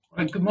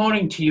Good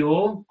morning to you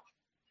all.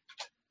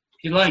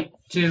 If you'd like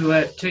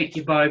to take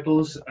your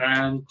Bibles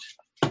and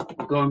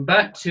going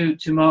back to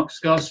Mark's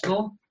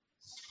Gospel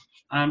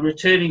and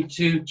returning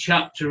to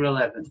chapter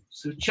 11.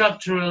 So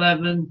chapter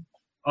 11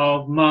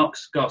 of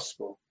Mark's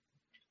Gospel.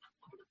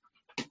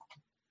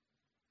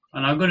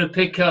 And I'm going to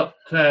pick up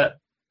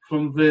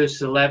from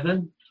verse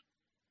 11.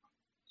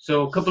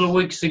 So a couple of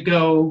weeks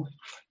ago,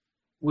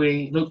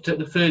 we looked at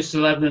the first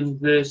 11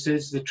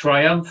 verses, the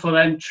triumphal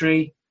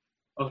entry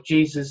of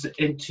Jesus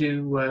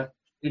into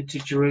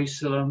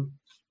Jerusalem.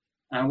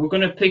 And we're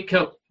going to pick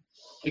up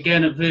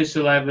again at verse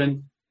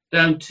 11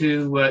 down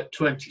to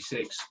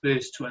 26,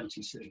 verse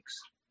 26.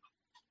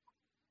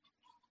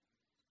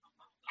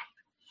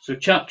 So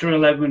chapter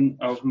 11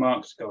 of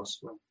Mark's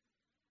Gospel.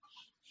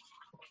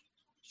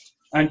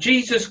 And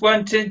Jesus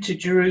went into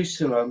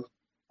Jerusalem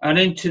and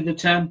into the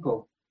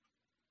temple.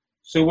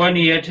 So when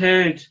he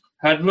had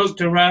looked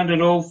around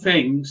at all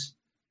things,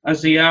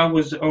 as the hour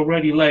was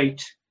already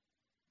late,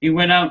 he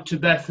went out to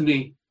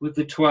Bethany with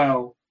the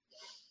 12.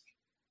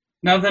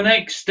 Now the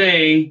next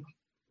day,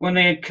 when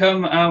they had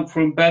come out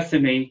from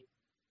Bethany,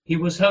 he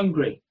was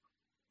hungry.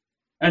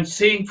 And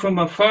seeing from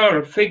afar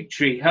a fig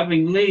tree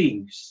having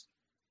leaves,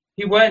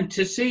 he went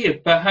to see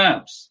if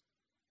perhaps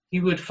he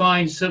would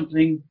find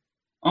something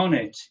on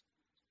it.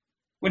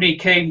 When he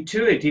came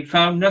to it, he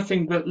found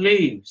nothing but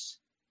leaves,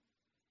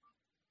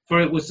 for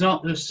it was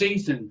not the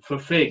season for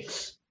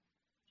figs.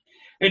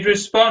 In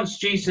response,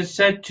 Jesus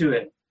said to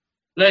it,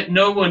 "Let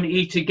no one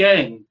eat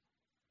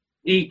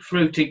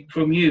fruit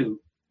from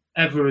you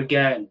ever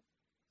again."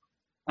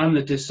 And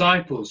the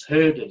disciples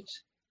heard it.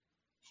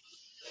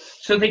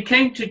 So they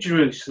came to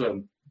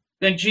Jerusalem.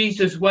 Then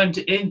Jesus went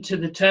into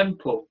the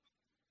temple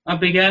and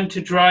began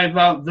to drive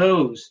out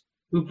those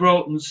who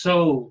brought and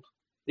sold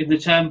in the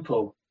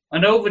temple,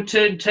 and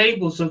overturned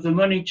tables of the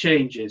money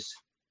changers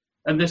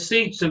and the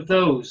seats of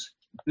those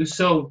who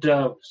sold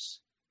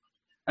doves.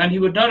 And he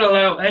would not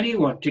allow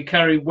anyone to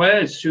carry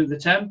wares through the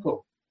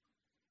temple.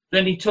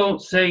 Then he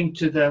taught, saying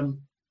to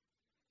them,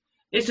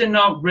 "Is it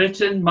not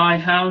written, my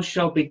house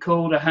shall be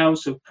called a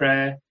house of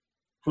prayer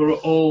for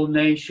all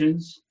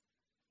nations?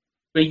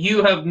 But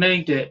you have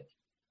made it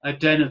a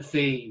den of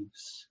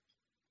thieves."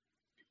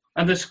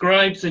 And the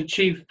scribes and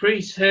chief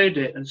priests heard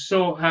it and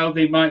sought how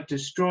they might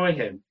destroy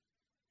him,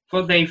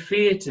 for they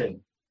feared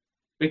him,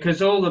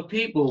 because all the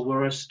people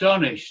were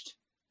astonished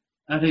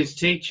at his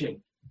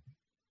teaching.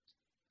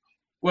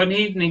 When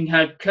evening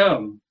had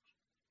come,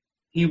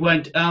 he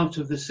went out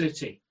of the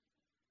city.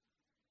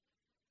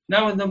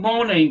 Now in the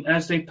morning,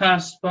 as they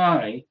passed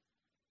by,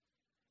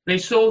 they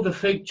saw the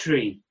fig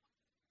tree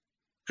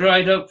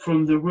dried up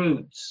from the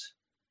roots.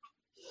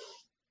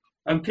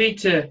 And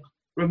Peter,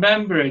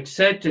 remembering,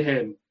 said to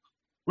him,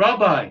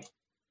 "Rabbi,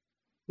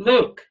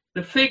 look,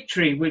 the fig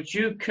tree which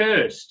you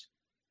cursed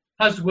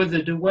has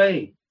withered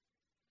away."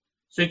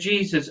 So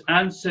Jesus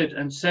answered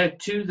and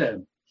said to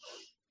them,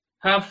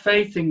 "Have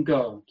faith in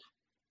God,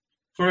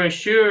 for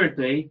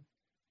assuredly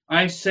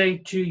I say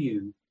to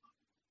you,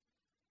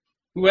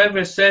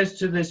 whoever says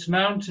to this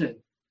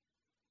mountain,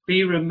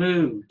 'Be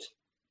removed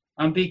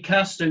and be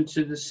cast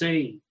into the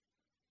sea,'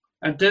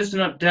 and does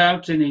not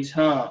doubt in his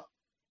heart,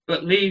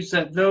 but believes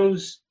that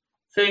those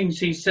things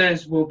he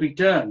says will be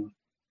done,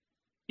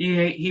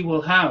 he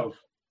will have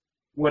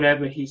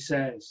whatever he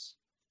says.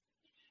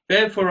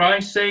 Therefore I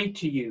say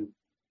to you,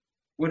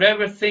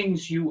 whatever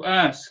things you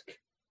ask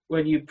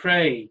when you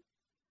pray,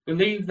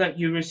 believe that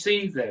you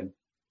receive them,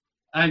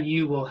 and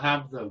you will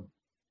have them.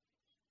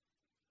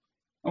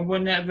 And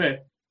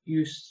whenever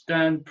you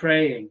stand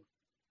praying,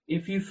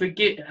 if you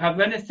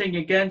have anything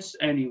against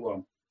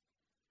anyone,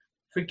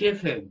 forgive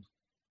him,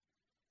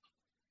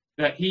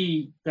 that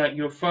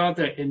your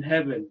Father in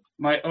heaven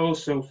might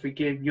also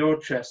forgive your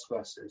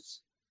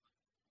trespasses.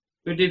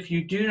 But if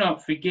you do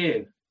not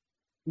forgive,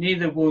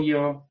 neither will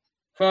your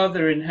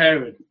Father in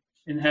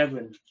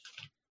heaven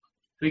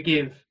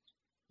forgive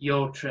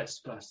your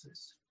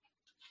trespasses."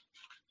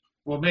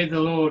 Well, may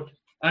the Lord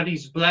add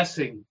his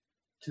blessing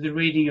to the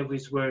reading of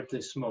his word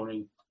this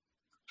morning.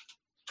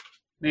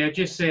 May I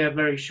just say a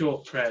very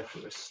short prayer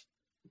for us.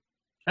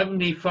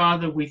 Heavenly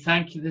Father, we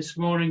thank you this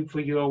morning for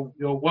your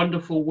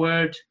wonderful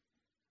word,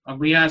 and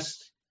we ask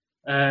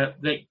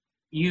that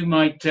you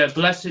might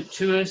bless it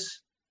to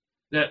us,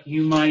 that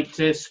you might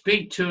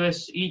speak to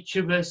us, each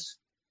of us,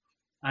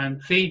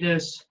 and feed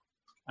us,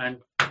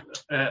 and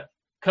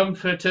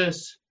comfort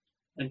us,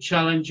 and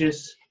challenge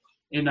us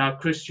in our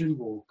Christian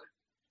walk.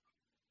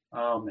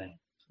 Amen.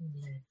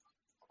 Amen.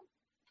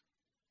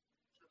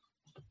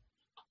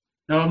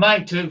 Now, I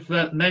might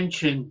have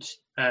mentioned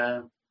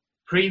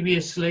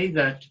previously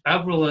that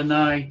Avril and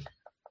I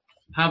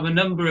have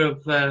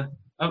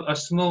a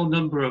small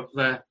number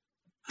of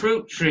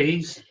fruit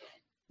trees.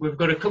 We've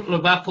got a couple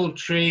of apple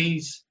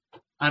trees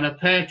and a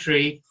pear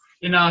tree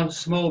in our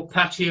small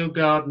patio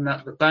garden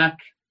at the back.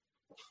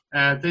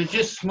 They're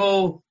just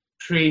small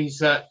trees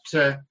that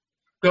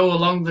go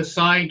along the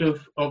side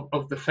of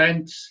the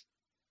fence.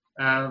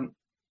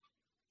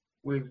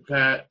 We've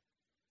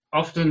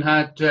often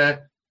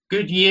had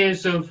good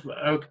years of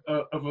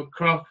a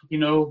crop,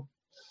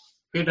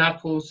 good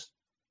apples,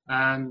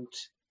 and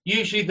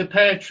usually the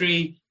pear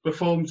tree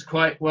performs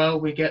quite well.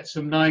 We get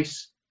some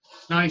nice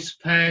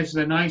pears.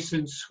 They're nice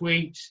and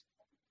sweet.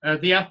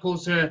 The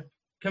apples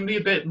can be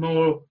a bit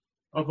more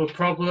of a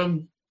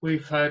problem.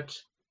 We've had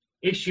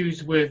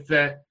issues with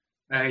a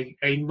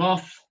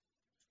moth,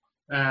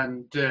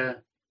 and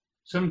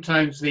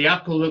sometimes the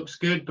apple looks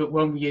good, but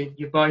when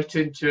you bite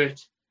into it,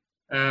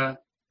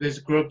 there's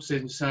grubs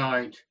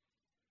inside.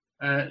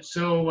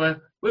 So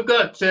we've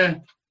got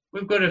a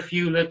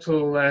few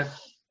little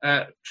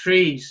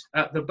trees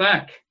at the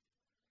back,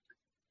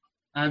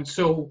 and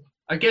so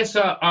I guess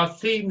our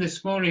theme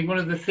this morning, one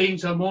of the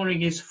themes our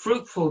morning, is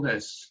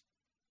fruitfulness,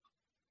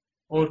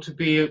 or to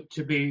be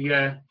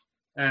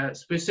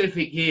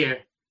specific here,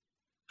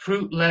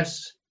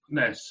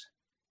 fruitlessness.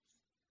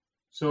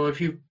 So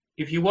if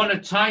you want a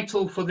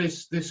title for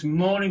this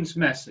morning's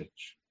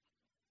message,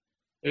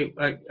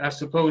 I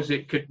suppose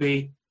it could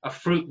be a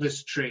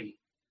fruitless tree.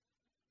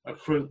 A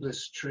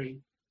fruitless tree.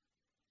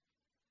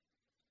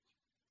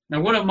 Now,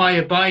 one of my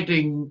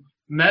abiding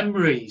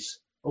memories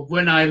of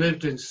when I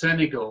lived in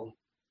Senegal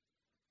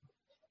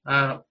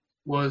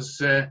was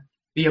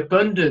the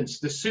abundance,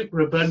 the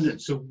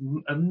superabundance of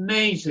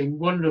amazing,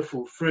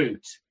 wonderful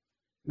fruit.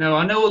 Now,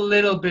 I know a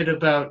little bit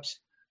about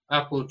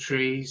apple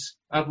trees.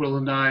 Avril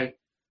and I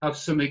have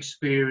some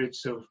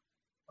experience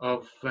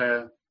of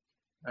the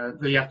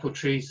apple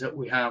trees that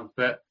we have,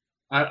 but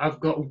I've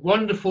got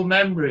wonderful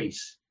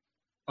memories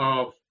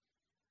of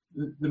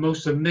the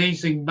most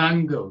amazing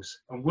mangoes.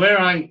 And where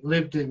I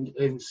lived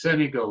in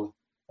Senegal,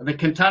 and the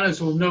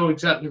Quintanas will know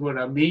exactly what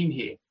I mean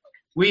here,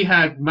 we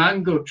had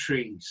mango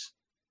trees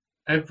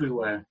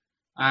everywhere,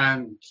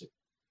 and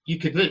you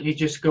could literally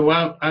just go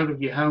out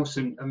of your house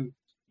and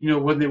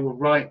when they were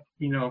ripe,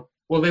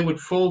 they would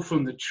fall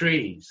from the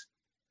trees.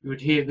 You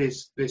would hear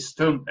this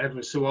thump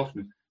ever so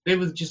often. They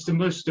were just the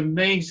most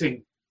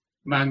amazing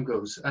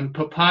mangoes, and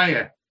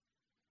papaya.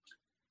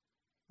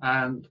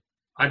 And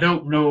I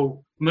don't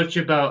know much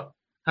about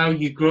how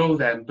you grow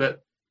them,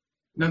 but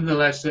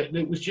nonetheless,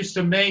 it was just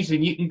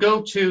amazing. You can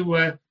go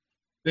to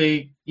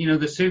the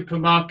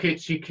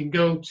supermarkets, you can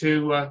go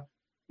to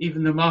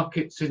even the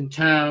markets in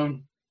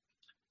town,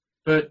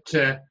 but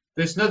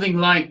there's nothing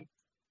like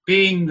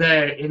being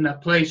there in a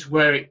place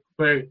where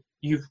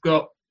you've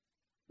got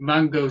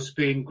mangoes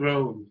being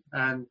grown,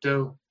 and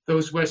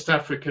those West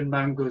African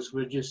mangoes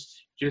were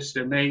just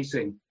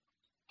amazing.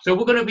 So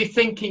we're going to be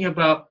thinking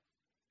about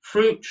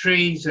fruit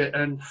trees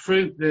and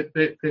fruit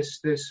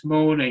this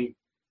morning,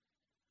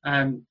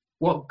 and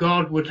what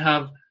God would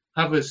have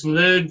us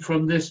learn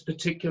from this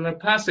particular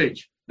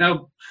passage.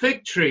 Now,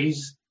 fig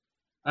trees,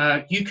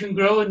 you can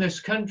grow in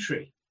this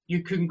country.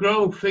 You can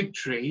grow fig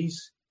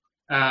trees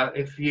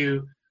if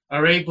you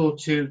are able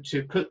to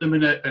put them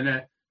in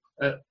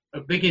a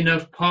big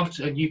enough pot,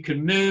 and you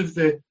can move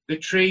the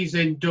trees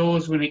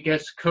indoors when it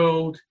gets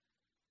cold.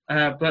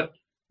 But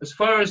as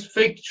far as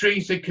fig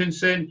trees are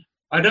concerned,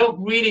 I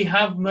don't really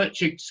have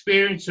much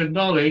experience or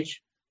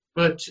knowledge,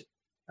 but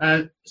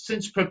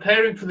since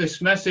preparing for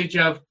this message,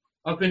 I've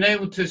been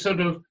able to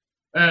sort of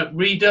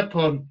read up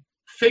on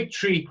fig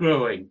tree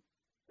growing.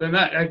 And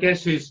that, I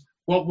guess, is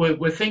what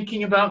we're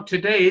thinking about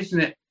today, isn't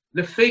it?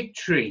 The fig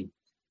tree.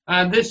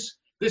 And this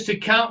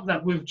account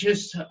that we've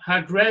just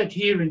had read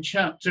here in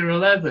chapter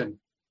 11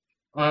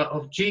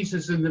 of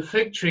Jesus and the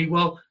fig tree,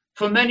 well,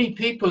 for many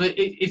people,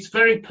 it's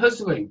very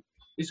puzzling.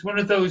 It's one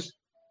of those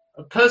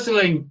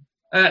puzzling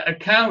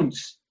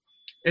accounts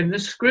in the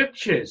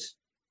scriptures.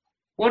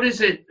 What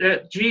is it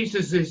that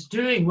Jesus is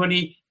doing when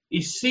he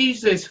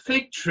sees this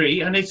fig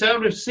tree and it's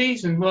out of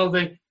season? Well,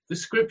 the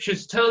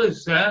scriptures tell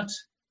us that,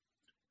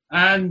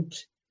 and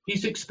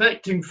he's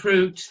expecting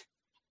fruit,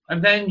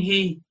 and then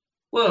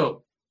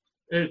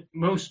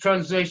most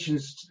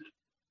translations,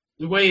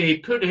 the way they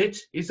put it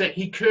is that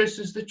he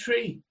curses the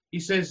tree. He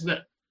says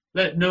that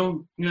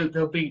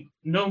there'll be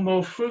no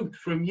more fruit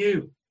from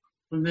you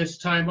from this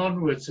time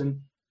onwards. And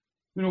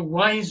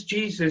why is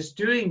Jesus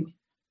doing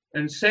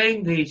and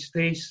saying these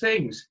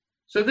things?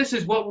 So this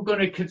is what we're going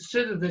to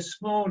consider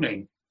this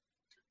morning.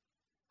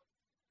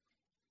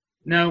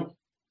 Now,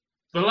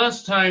 the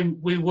last time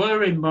we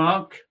were in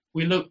Mark,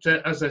 we looked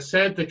at, as I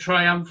said, the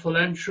triumphal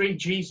entry,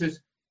 Jesus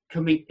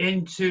coming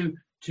into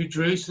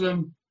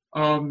Jerusalem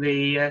on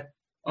the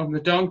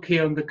donkey,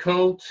 on the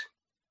colt,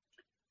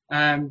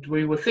 and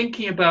we were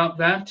thinking about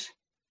that,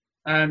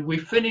 and we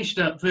finished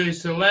at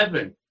verse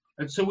 11.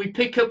 And so we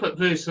pick up at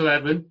verse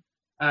 11,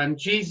 and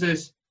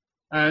Jesus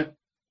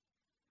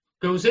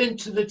goes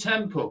into the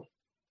temple.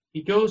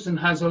 He goes and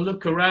has a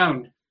look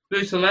around.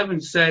 Verse 11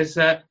 says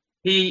that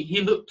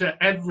he looked at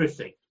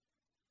everything,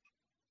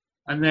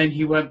 and then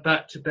he went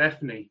back to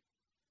Bethany.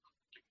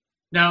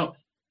 Now,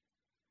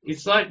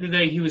 it's likely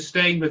that he was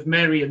staying with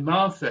Mary and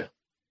Martha.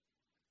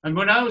 And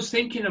when I was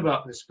thinking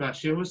about this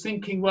passage, I was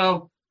thinking,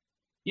 well,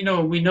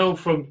 we know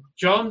from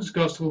John's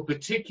gospel in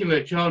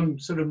particular, John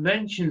sort of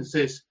mentions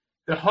this,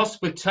 the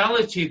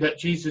hospitality that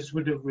Jesus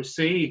would have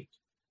received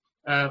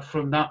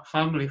from that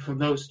family, from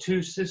those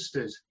two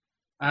sisters.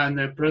 and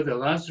their brother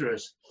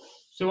Lazarus.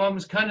 So I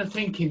was kind of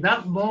thinking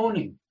that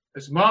morning,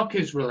 as Mark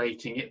is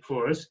relating it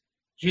for us,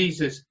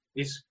 Jesus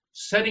is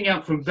setting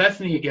out from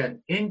Bethany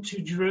again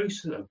into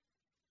Jerusalem.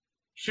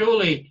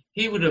 Surely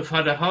he would have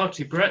had a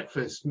hearty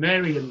breakfast.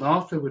 Mary and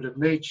Martha would have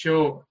made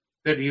sure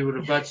that he would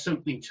have had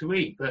something to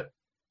eat. But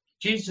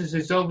Jesus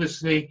is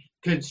obviously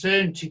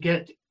concerned to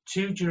get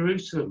to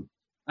Jerusalem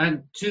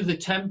and to the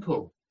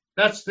temple.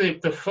 That's the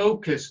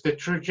focus, the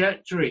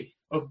trajectory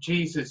of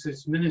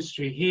Jesus'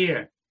 ministry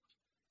here.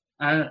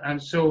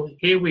 And so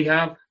here we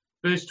have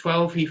verse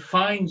 12,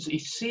 he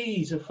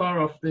sees afar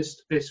off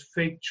this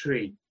fig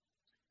tree.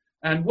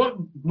 And what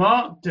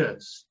Mark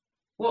does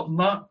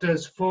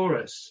for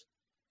us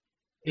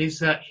is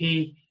that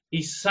he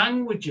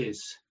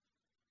sandwiches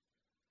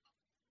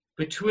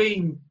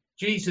between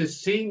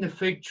Jesus seeing the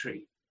fig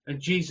tree and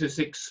Jesus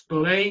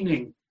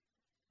explaining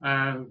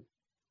why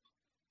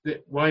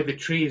the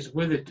tree is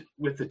withered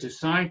with the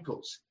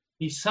disciples.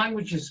 He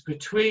sandwiches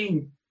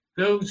between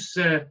those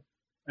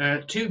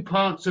two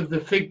parts of the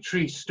fig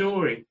tree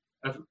story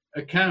of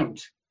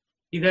account.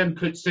 He then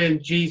puts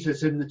in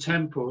Jesus in the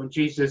temple and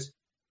Jesus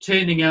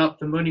turning out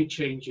the money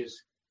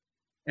changers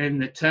in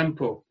the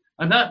temple.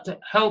 And that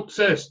helps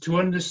us to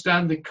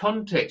understand the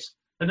context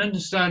and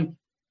understand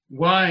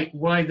why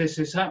this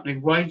is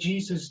happening, why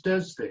Jesus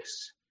does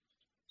this.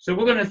 So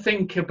we're going to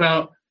think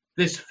about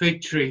this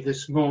fig tree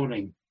this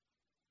morning.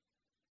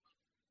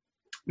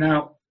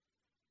 Now,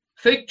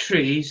 fig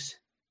trees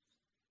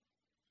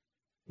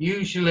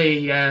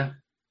usually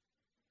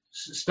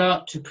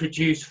start to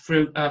produce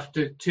fruit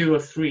after 2 or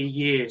 3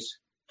 years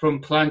from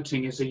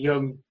planting as a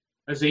young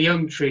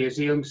tree, as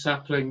a young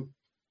sapling.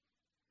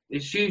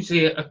 It's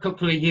usually a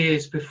couple of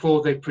years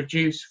before they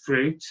produce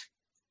fruit.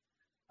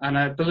 And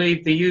I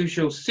believe the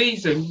usual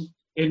season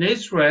in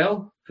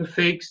Israel for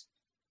figs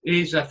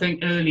is, I think,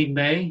 early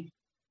May,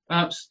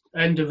 perhaps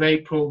end of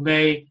April,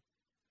 May,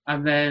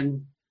 and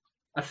then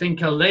I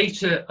think a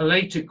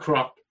later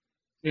crop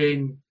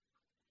in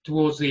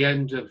towards the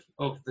end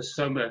of the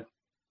summer.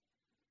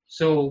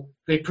 So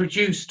they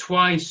produce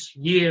twice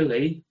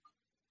yearly,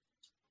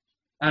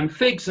 and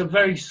figs are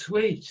very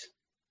sweet.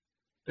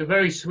 They're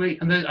very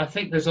sweet, and I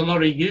think there's a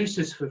lot of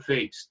uses for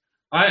figs.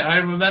 I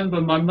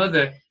remember my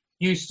mother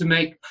used to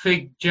make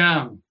fig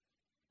jam.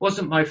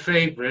 Wasn't my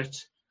favourite.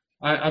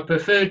 I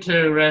preferred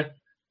her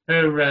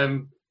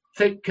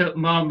thick cut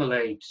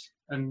marmalade,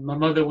 and my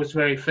mother was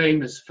very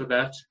famous for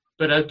that.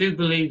 But I do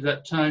believe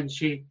that time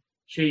she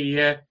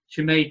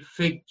made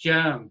fig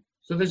jam.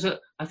 So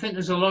I think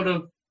there's a lot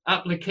of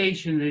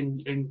application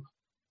in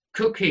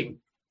cooking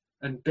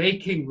and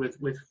baking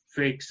with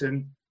figs,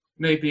 and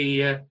maybe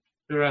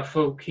there are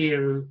folk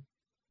here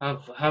who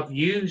have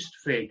used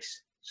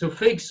figs. So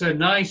figs are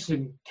nice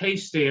and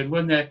tasty, and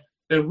when they're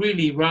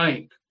really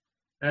ripe,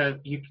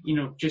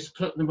 you just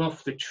pluck them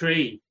off the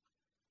tree.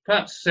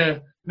 Perhaps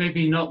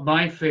maybe not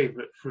my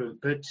favourite fruit,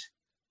 but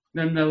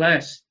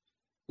nonetheless,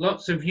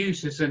 lots of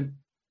uses, and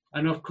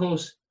of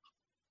course,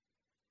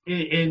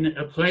 in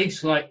a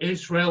place like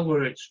Israel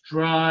where it's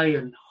dry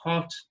and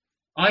hot,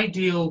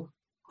 ideal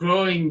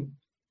growing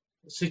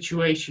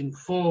situation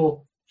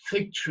for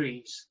fig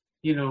trees.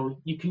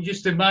 You can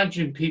just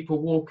imagine people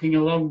walking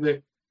along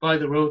by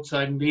the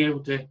roadside and being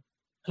able to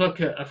pluck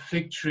a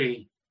fig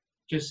tree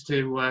just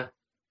to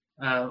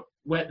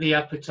whet the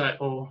appetite,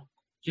 or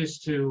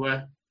just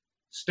to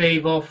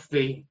stave off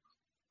the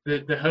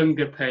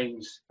hunger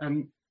pains.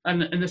 And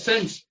in a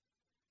sense,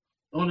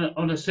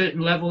 on a certain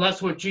level,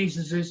 that's what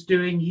Jesus is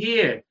doing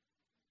here.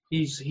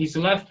 He's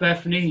left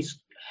Bethany, he's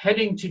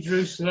heading to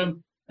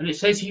Jerusalem, and it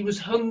says he was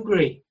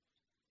hungry.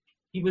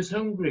 He was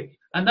hungry.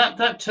 And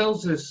that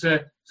tells us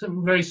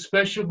something very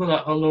special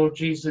about our Lord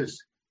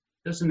Jesus,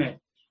 doesn't it?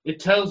 It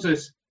tells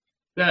us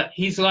that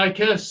he's like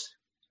us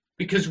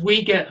because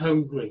we get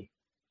hungry.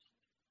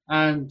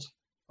 And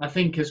I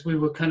think as we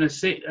were kind of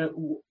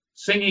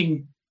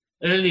singing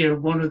earlier,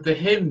 one of the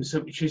hymns,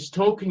 which is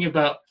talking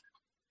about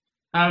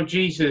how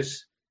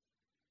Jesus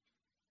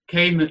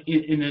came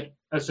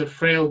as a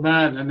frail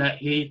man, and that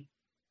he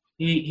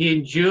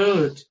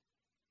endured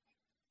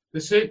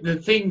the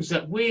things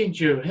that we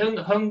endure,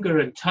 hunger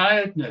and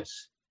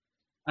tiredness.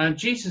 And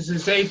Jesus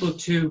is able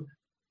to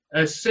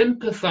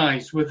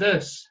sympathize with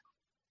us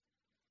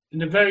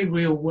in a very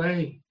real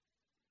way.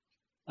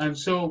 And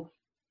so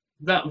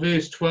that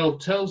verse 12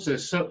 tells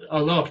us a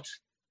lot,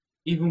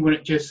 even when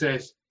it just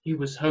says he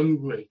was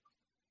hungry.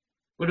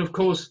 But of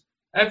course,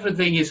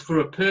 everything is for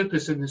a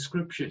purpose in the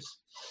scriptures.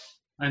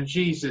 And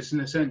Jesus, in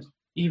a sense,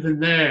 even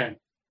there,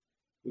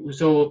 it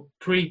was all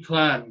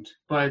pre-planned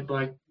by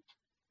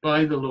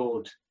the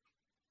Lord,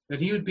 that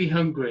he would be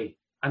hungry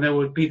and there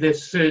would be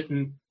this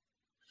certain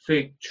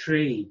fig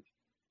tree.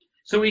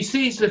 So he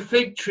sees the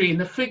fig tree, and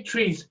the fig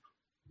tree's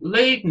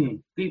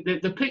laden.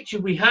 The picture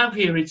we have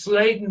here, it's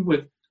laden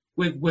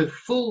with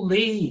full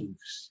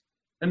leaves.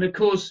 And of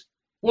course,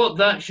 what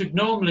that should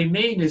normally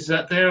mean is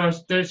that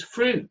there's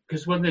fruit,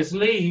 because when there's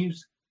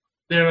leaves,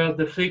 there are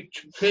the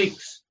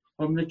figs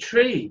on the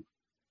tree.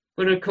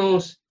 But of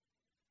course,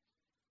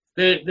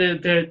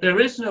 there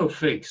is no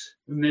figs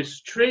in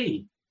this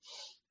tree.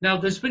 Now,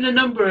 there's been a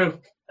number of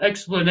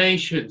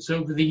explanations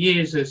over the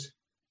years as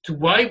to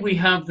why we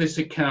have this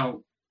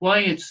account, why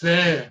it's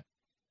there.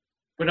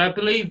 But I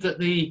believe that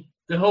the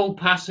whole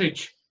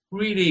passage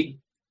really,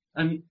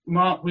 and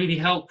Mark really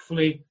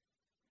helpfully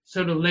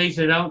sort of lays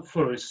it out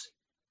for us,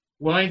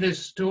 why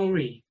this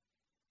story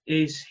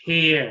is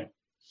here.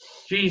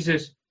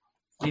 Jesus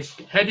is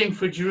heading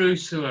for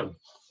Jerusalem.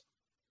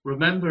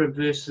 Remember in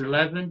verse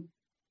 11,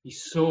 he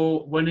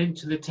went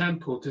into the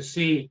temple to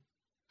see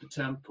the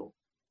temple.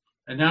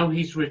 And now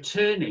he's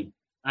returning,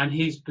 and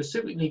he's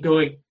specifically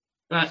going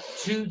back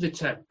to the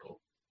temple.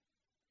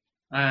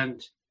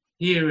 And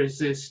here is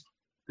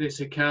this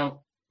account,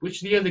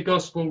 which the other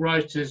gospel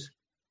writers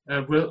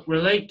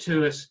relate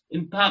to us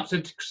in perhaps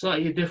a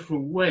slightly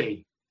different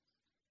way.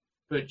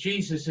 But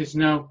Jesus is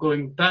now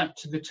going back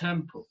to the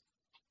temple.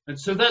 And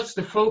so that's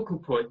the focal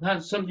point.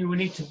 That's something we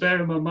need to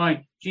bear in our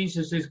mind.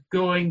 Jesus is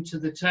going to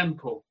the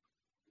temple.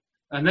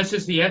 And this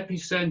is the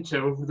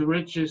epicenter of the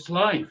religious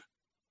life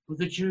of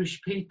the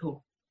Jewish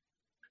people.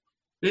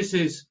 This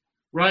is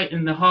right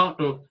in the heart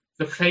of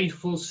the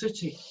faithful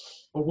city,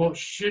 or what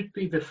should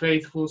be the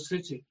faithful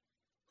city,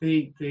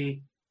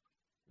 the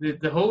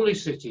holy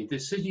city, the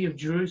city of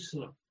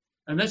Jerusalem.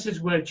 And this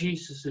is where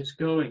Jesus is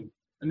going.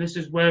 And this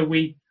is where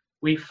we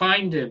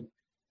find him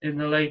in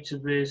the later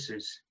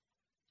verses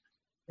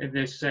in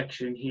this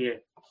section here.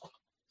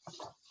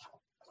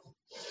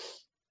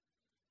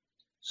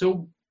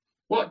 So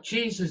what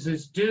Jesus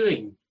is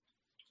doing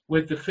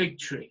with the fig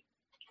tree,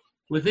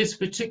 with this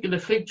particular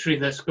fig tree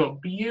that's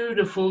got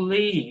beautiful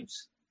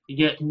leaves,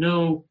 yet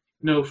no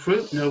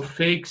fruit, no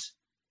figs,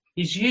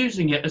 he's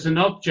using it as an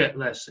object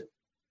lesson.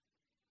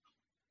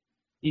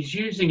 He's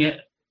using it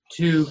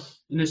to,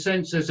 in a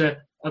sense, as a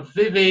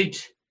vivid,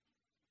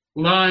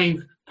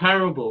 live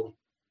parable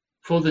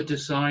for the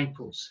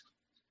disciples.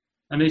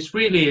 And it's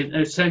really, in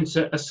a sense,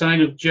 a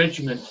sign of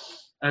judgment,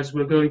 as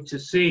we're going to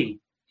see.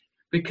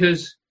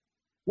 Because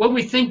when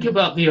we think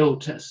about the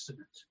Old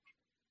Testament,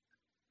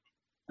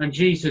 and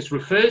Jesus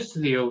refers to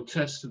the Old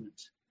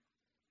Testament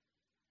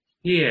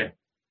here,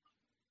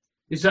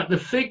 is that the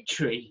fig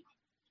tree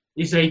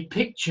is a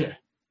picture,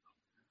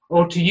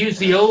 or to use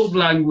the old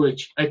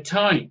language, a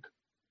type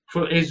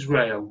for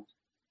Israel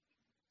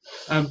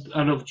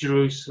and of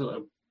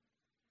Jerusalem.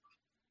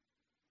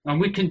 And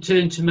we can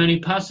turn to many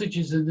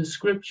passages in the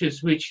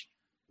scriptures which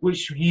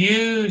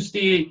use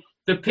the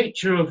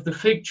picture of the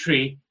fig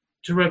tree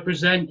to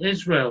represent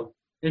Israel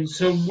in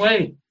some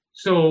way.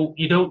 So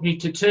you don't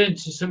need to turn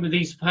to some of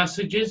these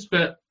passages,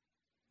 but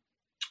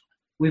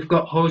we've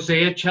got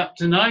Hosea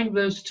chapter 9,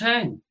 verse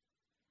 10.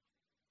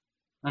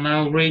 And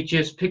I'll read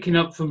just picking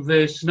up from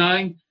verse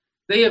 9.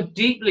 They have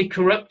deeply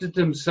corrupted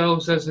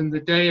themselves as in the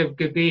day of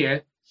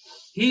Gibeah.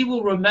 He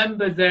will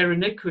remember their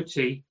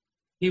iniquity.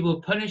 He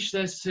will punish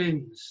their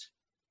sins.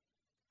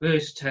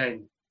 Verse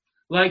 10.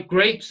 Like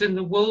grapes in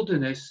the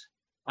wilderness,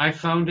 I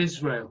found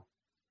Israel.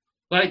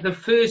 Like the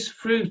first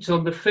fruit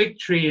on the fig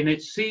tree in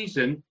its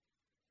season,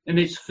 in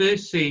its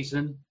first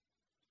season,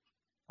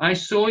 I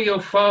saw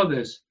your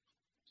fathers,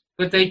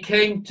 but they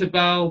came to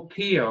Baal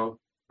Peor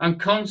and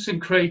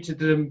consecrated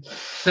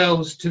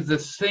themselves to the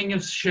thing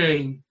of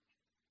shame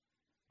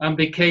and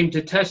became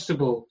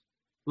detestable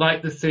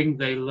like the thing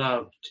they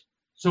loved.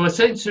 So a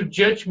sense of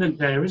judgment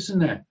there, isn't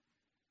there?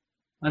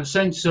 And a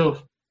sense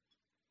of,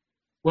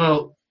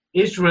 well,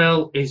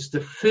 Israel is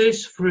the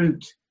first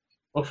fruit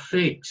of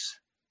figs,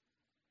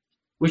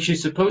 which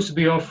is supposed to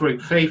be offering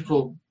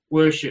faithful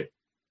worship.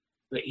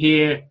 But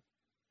here,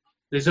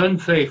 there's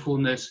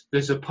unfaithfulness,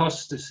 there's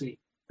apostasy,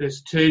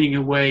 there's turning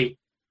away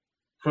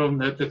from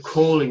the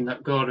calling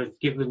that God had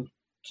given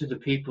to the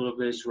people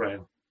of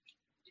Israel.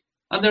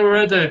 And there are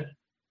other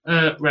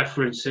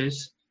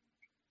references.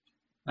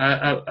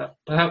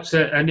 Perhaps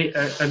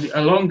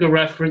a longer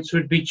reference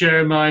would be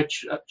Jeremiah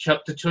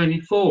chapter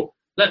 24.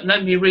 Let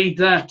me read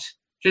that.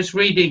 Just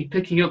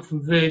picking up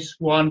from verse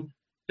 1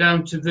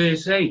 down to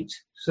verse 8.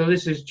 So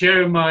this is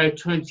Jeremiah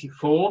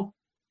 24.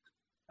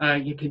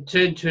 You can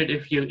turn to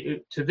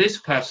it to this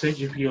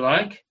passage if you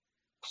like.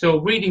 So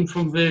reading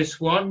from verse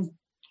 1,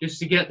 just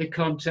to get the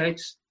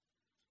context.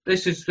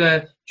 This is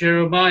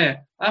Jeremiah.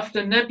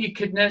 After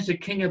Nebuchadnezzar,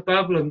 king of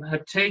Babylon,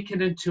 had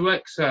taken into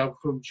exile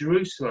from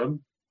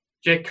Jerusalem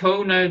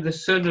Jeconiah the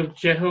son of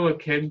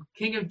Jehoiakim,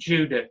 king of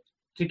Judah,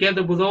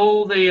 together with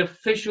all the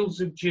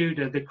officials of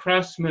Judah, the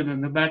craftsmen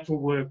and the metal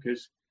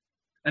workers,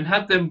 and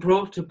had them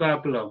brought to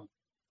Babylon,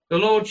 the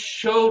Lord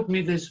showed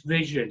me this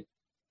vision.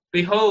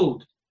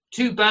 Behold,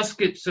 2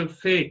 baskets of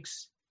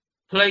figs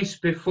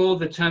placed before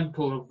the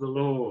temple of the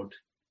Lord.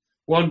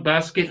 One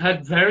basket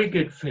had very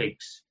good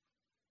figs,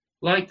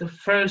 like the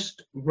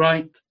first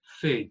ripe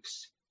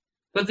figs.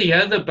 But the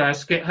other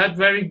basket had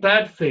very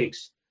bad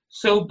figs,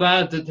 so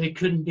bad that they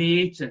couldn't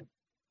be eaten.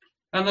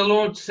 And the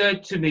Lord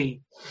said to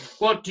me,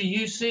 what do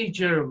you see,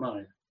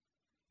 Jeremiah?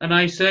 And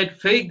I said,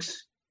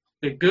 figs,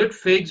 the good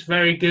figs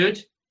very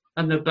good,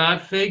 and the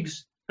bad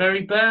figs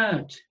very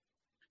bad,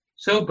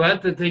 so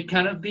bad that they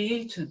cannot be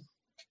eaten.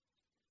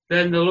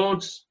 Then the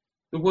Lord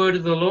the word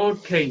of the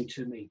Lord came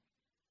to me.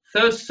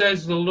 Thus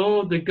says the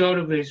Lord, the God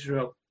of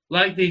Israel,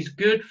 like these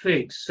good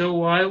figs,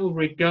 so I will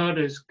regard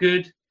as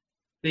good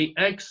the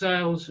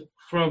exiles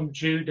from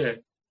Judah,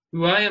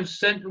 who I have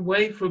sent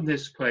away from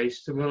this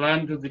place to the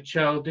land of the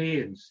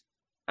Chaldeans.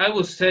 I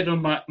will set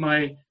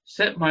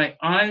my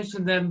eyes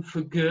on them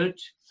for good,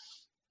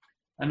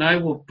 and I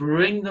will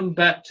bring them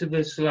back to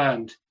this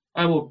land.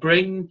 I will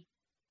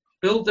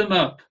build them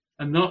up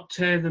and not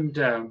tear them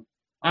down.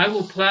 I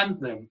will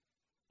plant them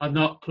and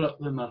not pluck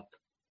them up.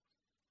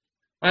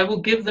 I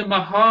will give them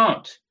a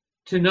heart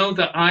to know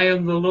that I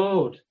am the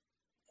Lord,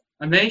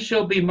 and they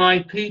shall be my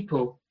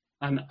people,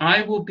 and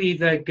I will be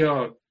their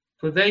God,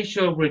 for they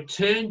shall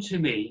return to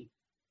me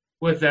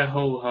with their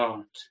whole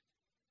heart.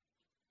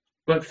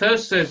 But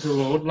thus says the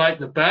Lord, like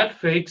the bad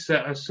figs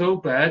that are so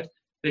bad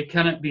they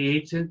cannot be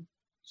eaten,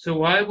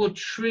 so I will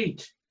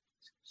treat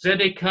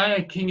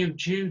Zedekiah king of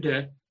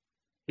Judah,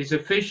 his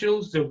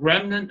officials, the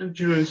remnant of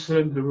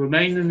Jerusalem who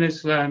remain in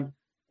this land,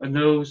 and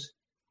those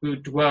who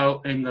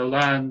dwell in the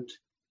land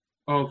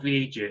of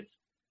Egypt.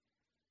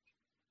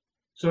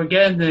 So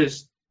again,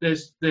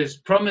 there's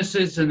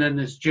promises and then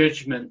there's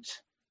judgment.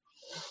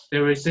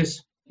 There is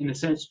this, in a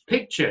sense,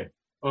 picture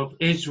of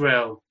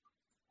Israel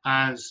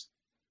as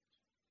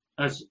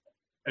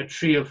a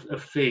tree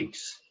of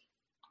figs.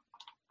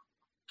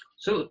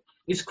 So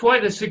it's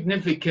quite a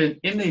significant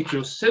image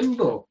or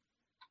symbol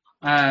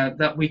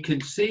that we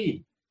can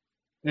see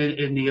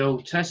in the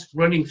Old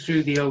Testament, running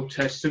through the Old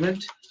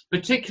Testament,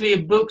 particularly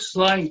in books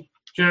like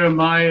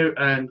Jeremiah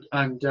and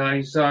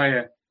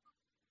Isaiah.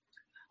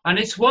 And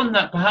it's one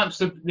that perhaps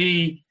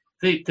the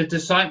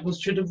disciples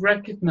should have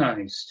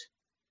recognized.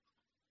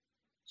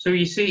 So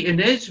you see,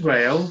 in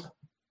Israel,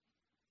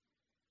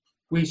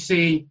 we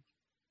see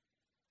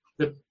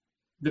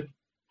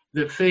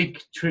the fig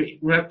tree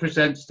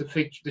represents the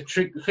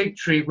fig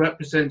tree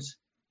represents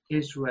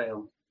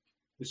Israel.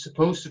 It's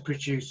supposed to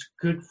produce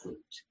good fruit.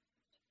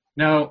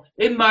 Now,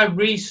 in my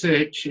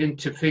research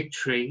into fig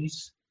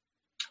trees,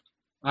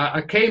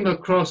 I came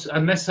across a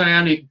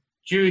Messianic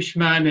Jewish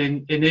man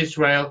in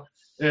Israel.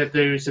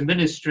 There is a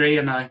ministry,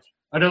 and I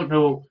don't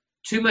know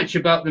too much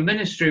about the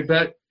ministry,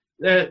 but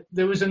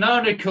there was an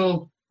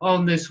article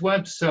on this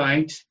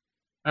website,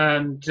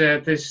 and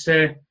this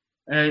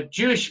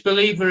Jewish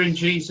believer in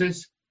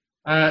Jesus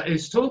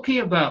is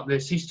talking about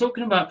this. He's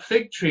talking about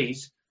fig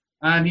trees,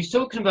 and he's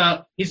talking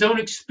about his own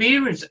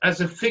experience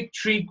as a fig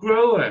tree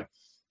grower,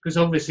 because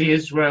obviously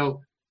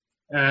Israel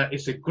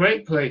is a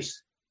great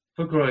place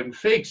for growing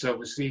figs.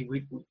 Obviously,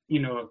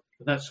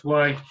 that's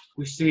why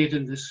we see it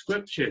in the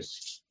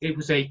scriptures. It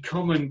was a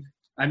common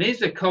and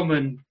is a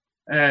common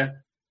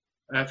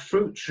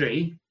fruit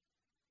tree.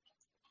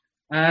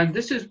 And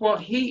this is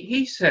what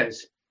he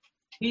says.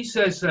 He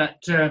says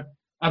that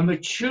a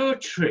mature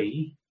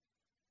tree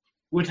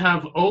would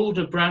have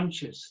older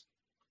branches.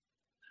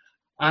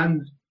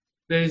 And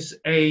there's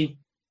a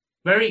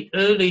very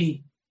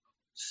early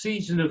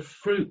season of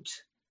fruit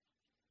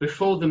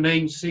before the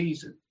main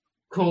season,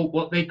 called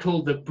what they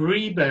call the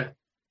brebe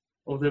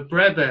or the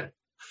brebe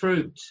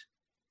fruit.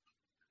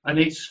 And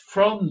it's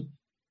from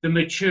the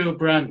mature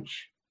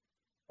branch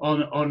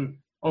on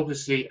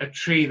obviously a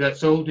tree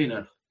that's old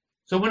enough.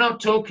 So we're not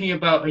talking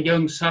about a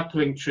young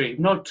sapling tree.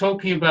 We're not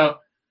talking about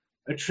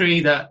a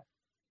tree that,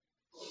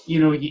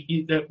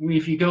 that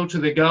if you go to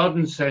the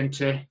garden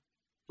centre,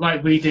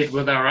 like we did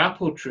with our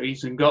apple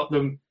trees and got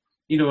them,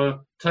 a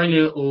tiny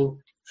little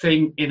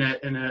thing in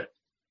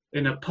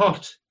a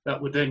pot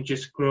that would then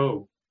just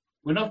grow.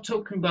 We're not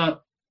talking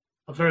about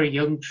a very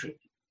young tree.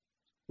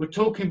 We're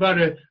talking about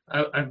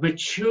a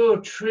mature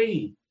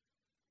tree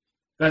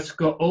that's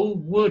got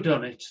old wood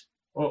on it,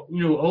 or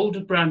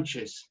older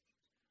branches.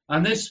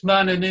 And this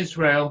man in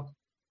Israel,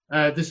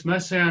 this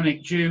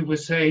Messianic Jew,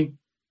 was saying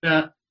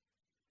that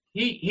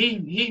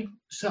he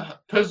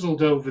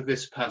puzzled over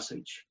this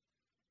passage.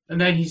 And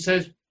then he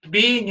says,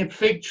 being a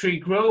fig tree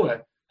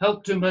grower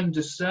helped him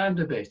understand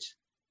a bit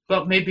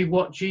about maybe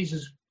what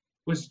Jesus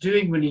was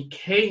doing when he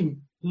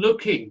came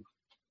looking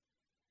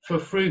for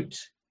fruit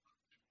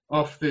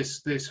off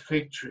this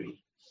fig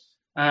tree.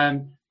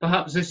 And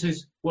perhaps this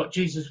is what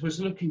Jesus was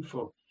looking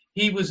for.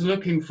 He was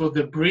looking for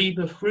the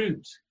brebe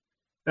fruit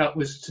that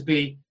was to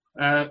be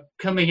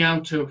coming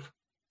out of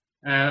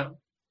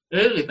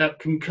early, that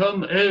can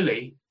come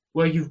early,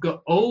 where you've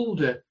got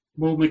older,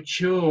 more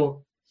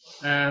mature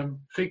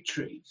fig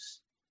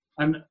trees.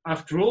 And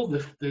after all,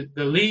 the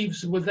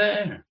leaves were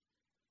there.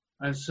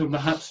 And so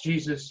perhaps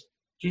Jesus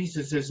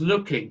is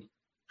looking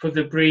for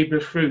the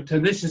brebe fruit.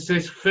 And this is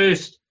this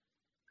first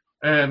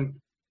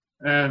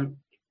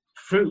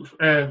fruit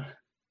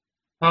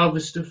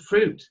harvest of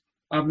fruit.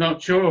 I'm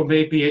not sure,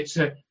 maybe it's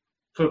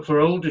for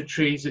older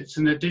trees, it's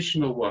an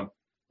additional one.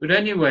 But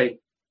anyway,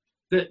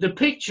 the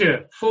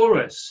picture for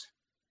us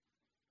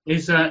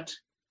is that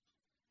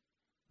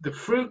the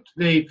fruit,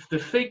 the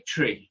fig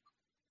tree,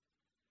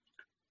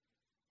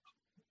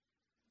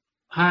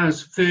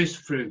 has first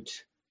fruit.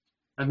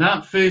 And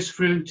that first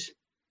fruit,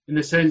 in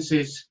a sense,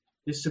 is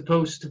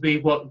supposed to be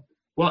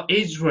what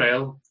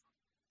Israel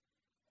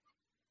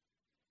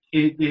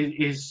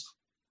is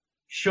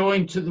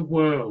showing to the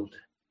world.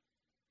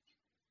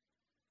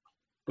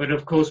 But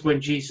of course,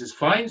 when Jesus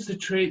finds the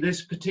tree,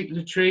 this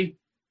particular tree,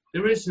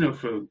 there is no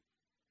fruit.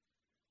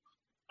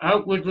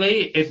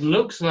 Outwardly, it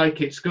looks like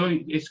it's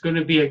going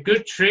to be a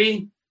good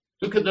tree.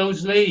 Look at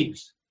those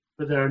leaves,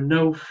 but there are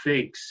no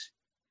figs.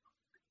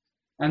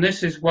 And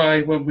this is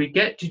why when we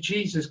get to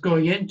Jesus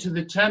going into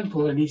the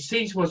temple and he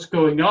sees what's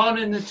going on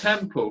in the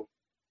temple,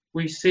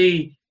 we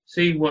see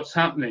what's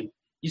happening.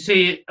 You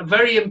see,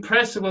 very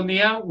impressive on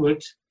the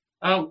outward,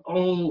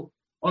 all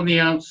on the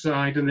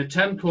outside, and the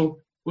temple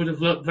would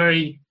have looked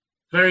very,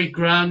 very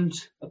grand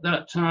at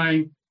that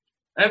time.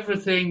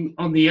 Everything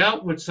on the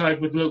outward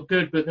side would look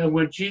good, but then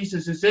when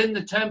Jesus is in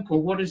the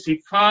temple, what does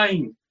he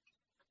find?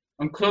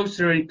 On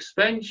closer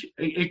inspection,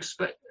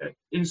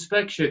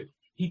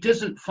 he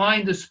doesn't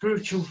find the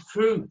spiritual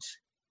fruit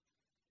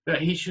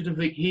that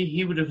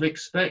he would have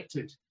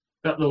expected,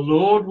 that the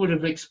Lord would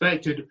have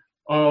expected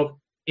of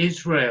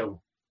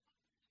Israel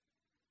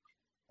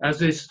as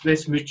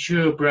this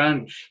mature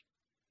branch,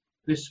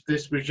 this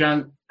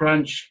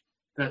branch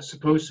that's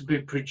supposed to be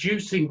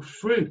producing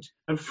fruit,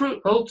 and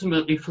fruit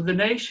ultimately for the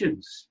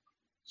nations.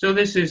 So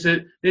this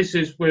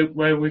is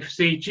where we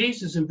see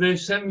Jesus in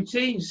verse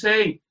 17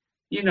 saying,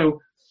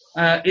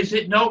 is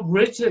it not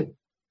written?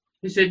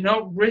 Is it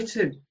not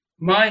written,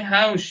 my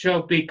house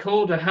shall be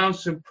called a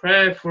house of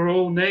prayer for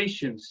all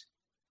nations,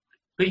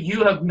 but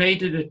you have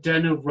made it a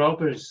den of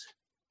robbers.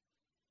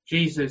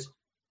 Jesus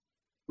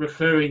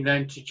referring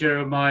then to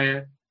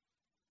Jeremiah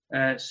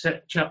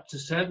chapter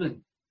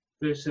 7,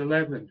 verse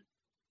 11.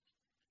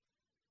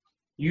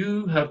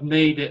 You have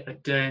made it a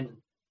den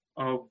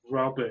of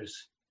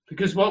robbers.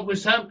 Because what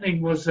was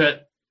happening was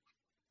that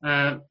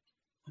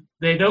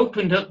they'd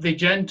opened up the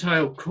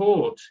Gentile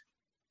court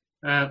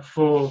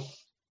for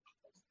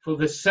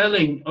the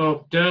selling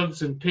of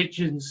doves and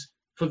pigeons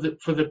for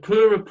the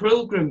poorer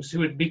pilgrims who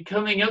would be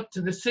coming up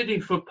to the city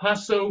for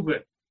Passover.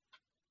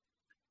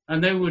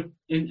 And they would,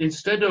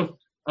 instead of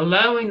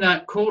allowing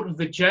that court of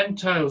the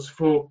Gentiles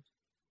for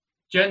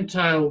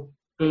Gentile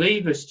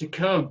believers to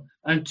come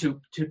and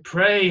to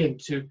pray and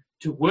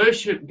to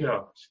worship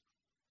God,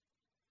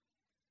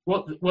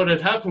 what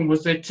had happened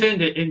was they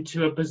turned it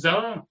into a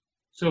bazaar,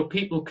 so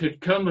people could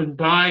come and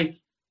buy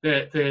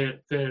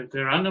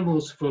their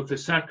animals for the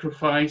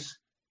sacrifice,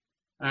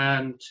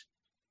 and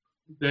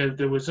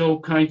there was all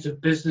kinds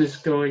of business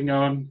going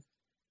on.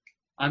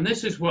 And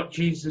this is what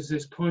Jesus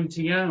is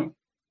pointing out.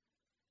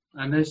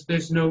 And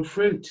there's no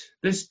fruit.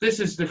 This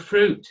is the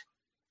fruit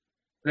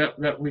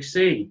that we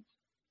see.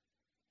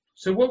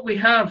 So what we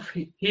have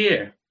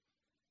here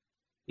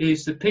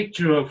is the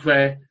picture of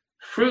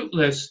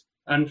fruitless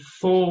and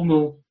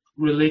formal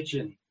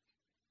religion.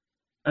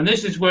 And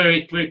this is where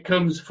it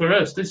comes for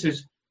us. This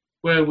is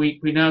where we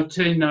now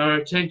turn our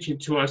attention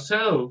to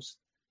ourselves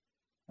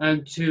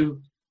and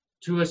to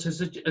us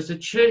as a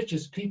church,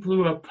 as people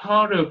who are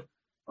part of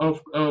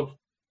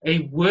a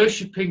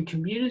worshipping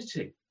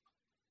community.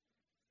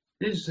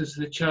 This is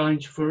the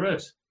challenge for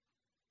us.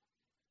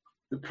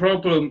 The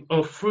problem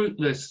of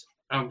fruitless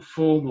and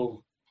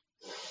formal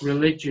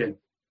religion.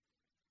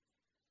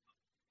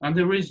 And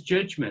there is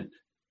judgment.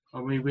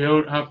 I mean, we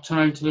don't have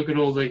time to look at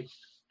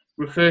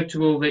refer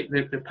to all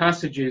the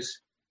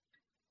passages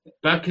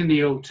back in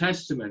the Old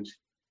Testament,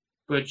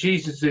 but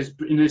Jesus is,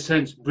 in a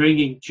sense,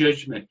 bringing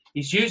judgment.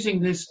 He's using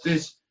this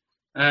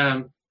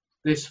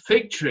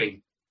fig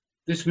tree,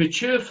 this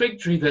mature fig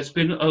tree that's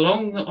been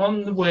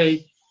on the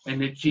way,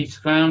 and that he's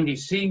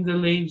seeing the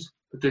leaves,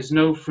 but there's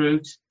no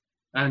fruit,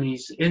 and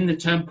he's in the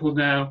temple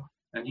now,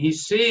 and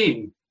he's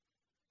seeing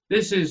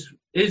this is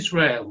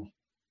Israel,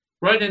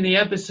 right in the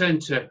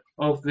epicenter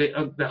of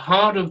the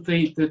heart of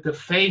the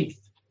faith,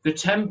 the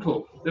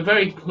temple, the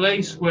very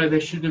place where there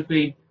should have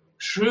been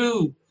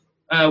true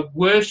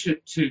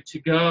worship to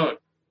God,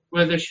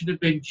 where there should have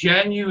been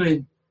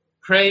genuine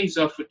praise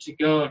offered to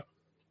God,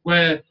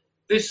 where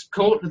this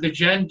court of the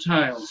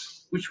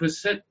Gentiles, which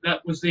was set,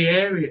 that was the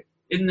area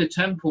in the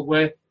temple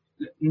where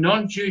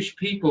non-Jewish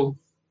people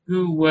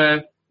who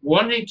were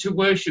wanting to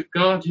worship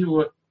God, who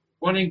were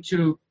wanting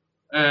to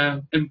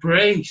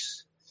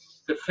embrace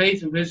the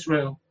faith of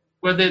Israel,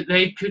 whether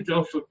they could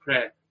offer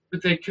prayer,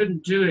 but they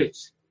couldn't do it.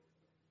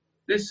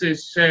 This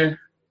is the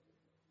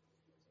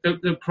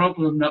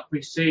problem that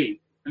we see.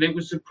 And it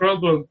was the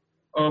problem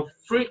of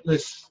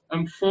fruitless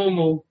and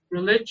formal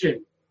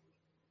religion.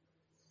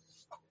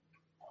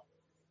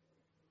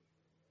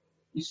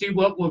 You see,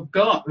 what we've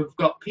got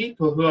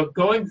people who are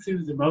going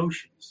through the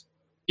motions.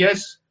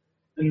 Yes,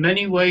 in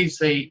many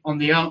ways, on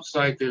the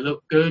outside, they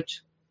look good,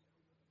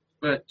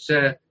 but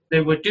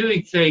they were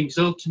doing things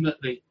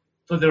ultimately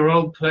for their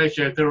own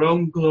pleasure, their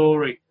own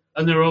glory,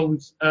 and their own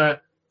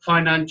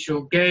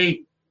financial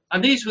gain.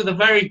 And these were the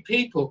very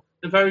people,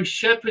 the very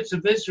shepherds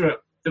of Israel,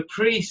 the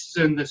priests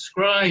and the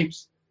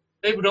scribes.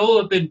 They would all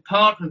have been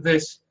part of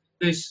this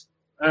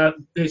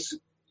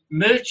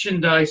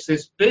merchandise,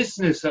 this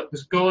business that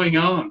was going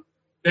on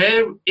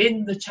there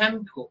in the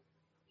temple.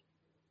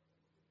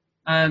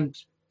 And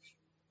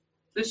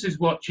this is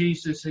what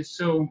Jesus is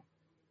so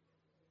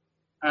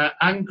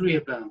angry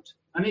about.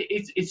 And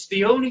it's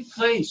the only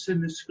place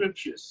in the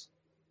scriptures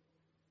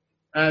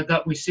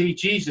that we see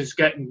Jesus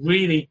getting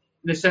really,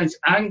 in a sense,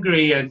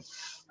 angry and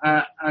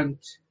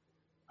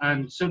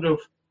sort of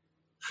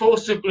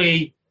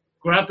forcibly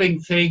grabbing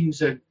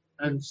things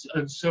and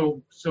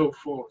so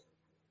forth.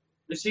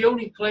 It's the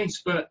only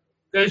place, but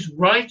there's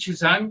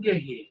righteous anger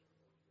here.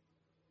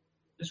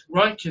 There's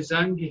righteous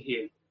anger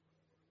here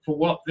for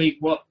what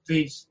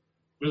these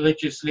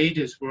religious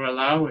leaders were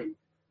allowing.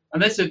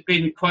 And this had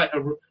been quite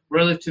a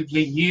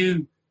relatively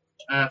new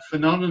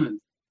phenomenon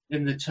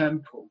in the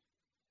temple.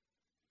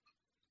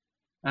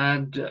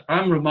 And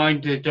I'm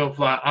reminded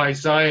of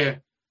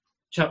Isaiah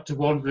chapter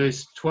 1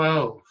 verse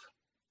 12,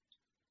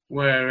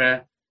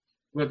 where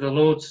the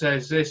Lord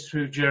says this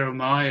through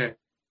Jeremiah: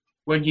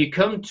 when you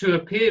come to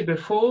appear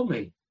before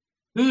me,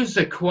 who's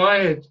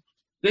acquired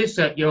this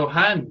at your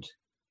hand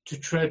to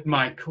tread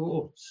my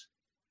courts?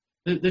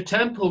 The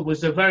temple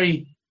was a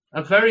very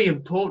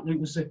important, it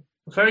was a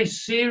very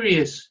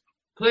serious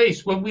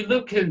place. When we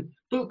look in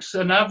books,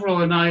 and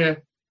Avril and I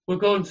we're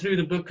going through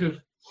the book of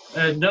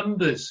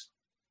Numbers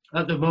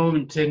at the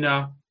moment in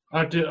our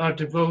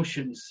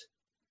devotions,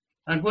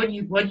 and when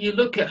you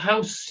look at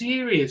how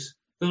serious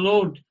the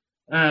Lord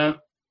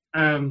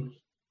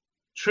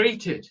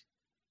treated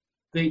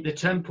the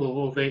temple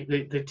or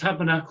the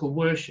tabernacle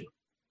worship,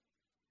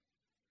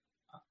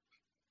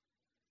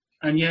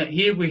 and yet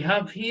here we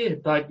have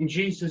by in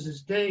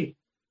Jesus' day,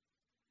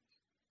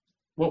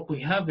 what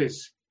we have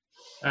is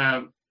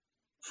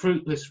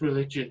fruitless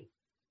religion.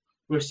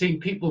 We're seeing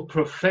people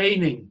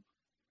profaning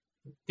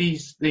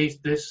this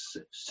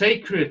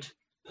sacred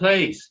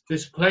place,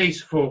 this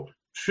place for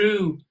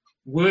true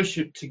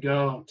worship to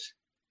God.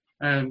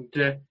 And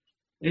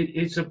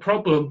it's a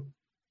problem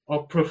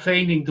of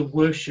profaning the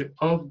worship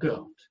of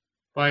God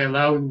by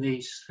allowing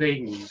these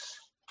things.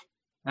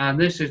 And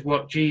this is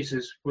what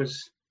Jesus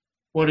was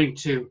wanting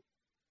to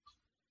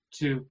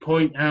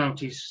point out.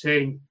 He's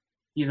saying,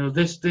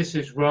 this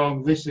is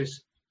wrong.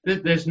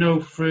 There's no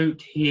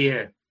fruit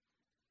here,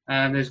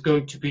 and there's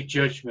going to be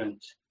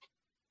judgment.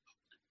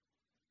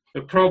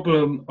 The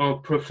problem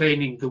of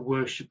profaning the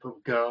worship of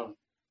God.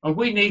 And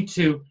we need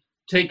to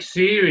take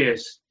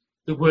serious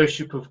the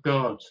worship of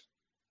God.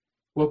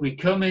 When we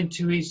come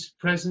into his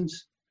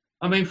presence,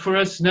 I mean, for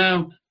us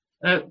now,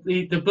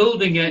 the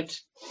building at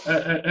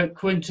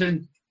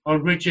Quinton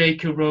on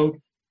Ridgeacre Road,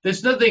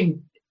 there's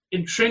nothing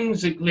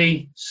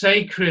intrinsically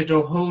sacred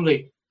or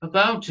holy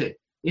about it.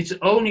 It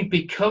only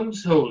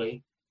becomes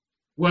holy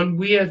when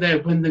we are there,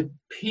 when the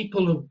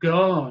people of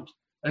God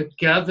are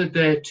gathered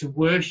there to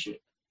worship.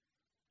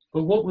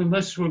 But what we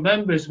must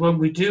remember is when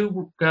we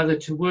do gather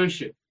to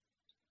worship,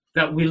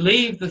 that we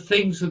leave the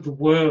things of the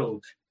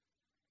world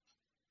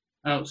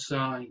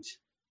outside.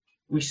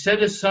 We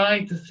set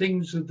aside the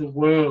things of the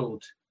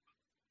world,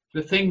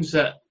 the things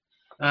that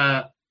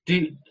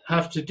do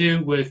have to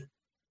do with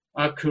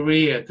our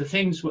career, the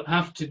things that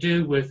have to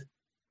do with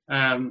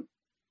our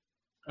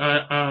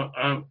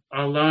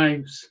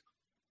lives,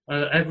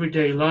 our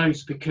everyday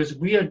lives, because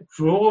we are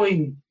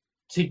drawing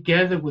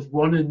together with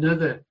one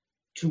another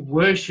to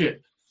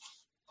worship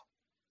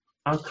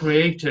our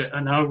Creator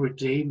and our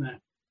Redeemer.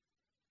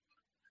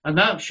 And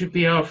that should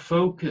be our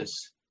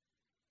focus.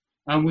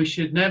 And we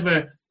should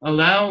never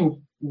allow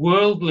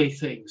worldly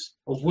things,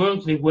 a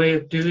worldly way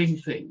of doing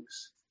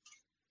things,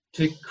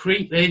 to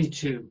creep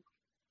into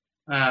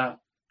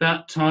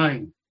that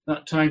time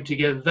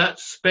together, that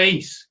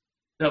space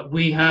that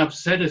we have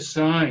set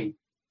aside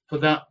for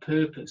that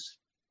purpose.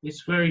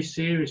 It's very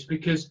serious,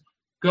 because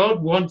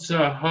God wants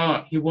our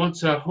heart. He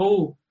wants our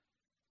whole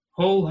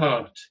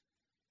heart.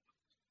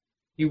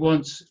 He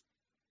wants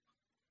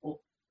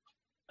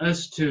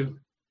us to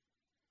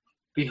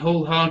be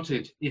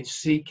wholehearted in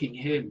seeking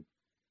him,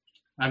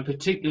 and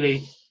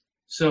particularly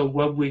so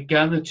when we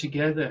gather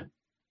together.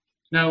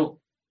 Now,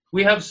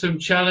 we have some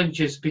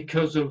challenges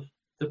because of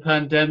the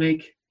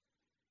pandemic.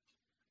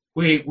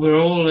 We're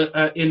all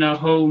in our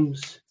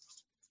homes,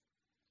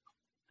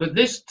 but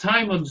this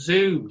time on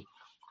Zoom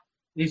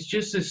is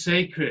just as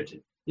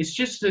sacred. It's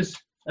just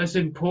as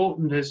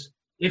important as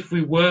if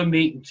we were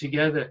meeting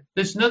together.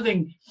 There's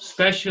nothing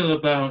special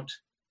about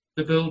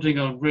the building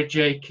on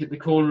Ridgeacre, the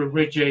corner of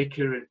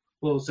Ridgeacre and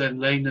Wallsend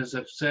Lane, as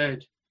I've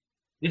said.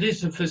 It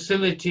is a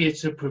facility,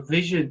 it's a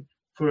provision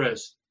for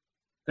us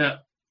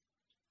that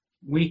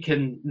we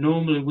can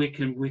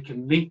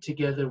meet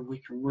together, we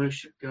can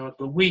worship God,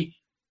 but we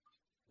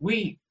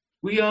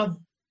are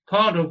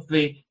part of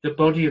the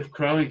body of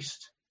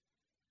Christ.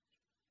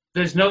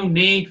 There's no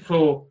need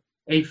for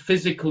a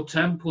physical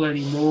temple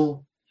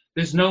anymore.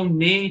 There's no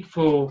need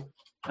for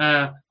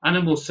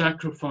animal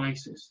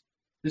sacrifices.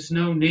 There's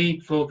no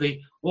need for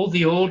all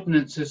the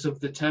ordinances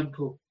of the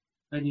temple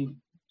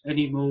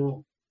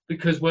anymore.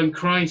 Because when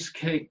Christ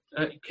came,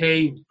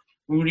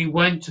 when he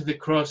went to the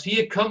cross, he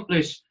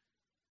accomplished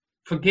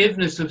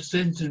forgiveness of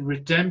sins and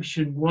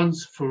redemption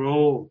once for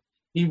all.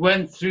 He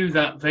went through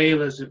that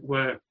veil, as it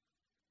were.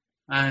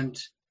 And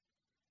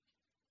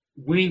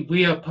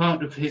we are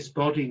part of his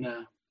body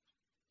now.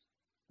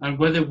 And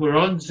whether we're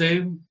on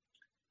Zoom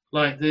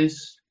like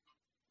this,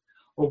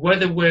 or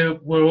whether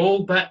we're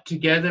all back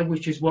together,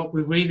 which is what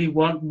we really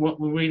want and what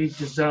we really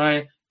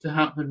desire to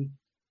happen.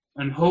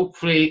 And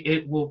hopefully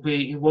it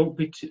won't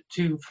be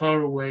too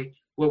far away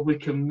where we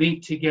can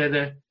meet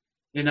together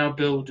in our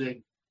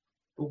building.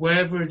 But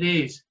wherever it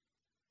is,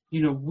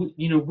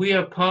 we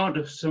are part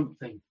of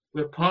something.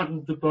 We're part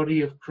of the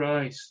body of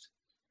Christ.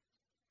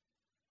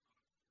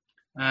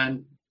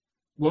 And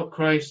what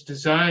Christ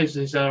desires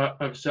is our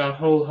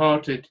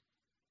wholehearted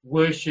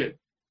worship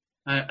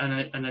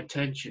and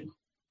attention.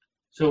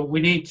 So we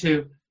need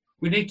to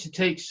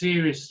take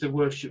serious the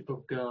worship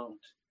of God,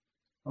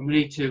 and we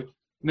need to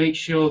make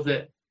sure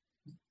that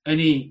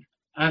any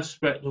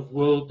aspect of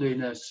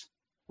worldliness,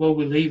 well,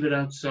 we leave it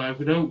outside.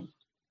 We don't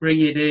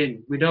bring it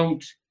in. We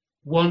don't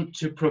want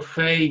to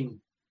profane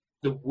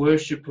the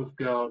worship of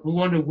God. We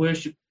want to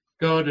worship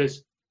God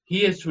as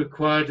He is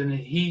required and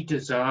He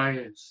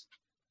desires.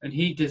 And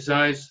He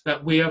desires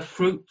that we are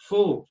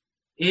fruitful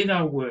in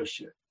our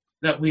worship,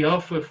 that we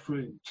offer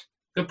fruit.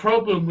 The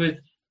problem with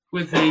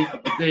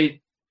the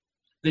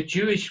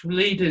Jewish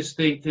leaders,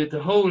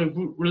 the whole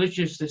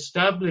religious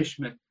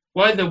establishment,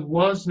 why there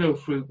was no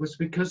fruit was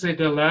because they'd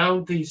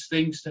allowed these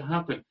things to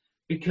happen,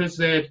 because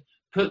they'd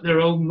put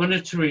their own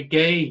monetary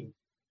gain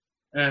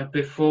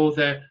before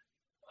their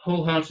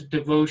wholehearted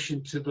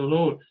devotion to the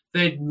Lord.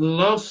 They'd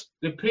lost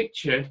the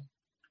picture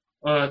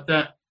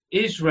that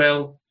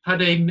Israel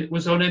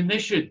was on a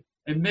mission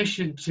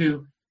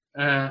to,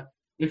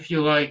 if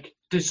you like,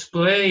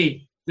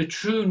 display the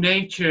true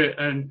nature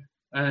and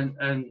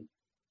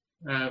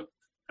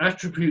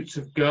attributes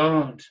of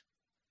God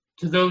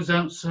to those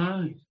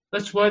outside.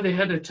 That's why they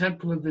had a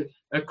temple of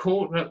a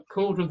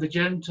court of the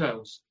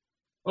Gentiles.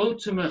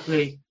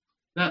 Ultimately,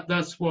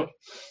 that's what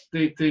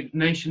the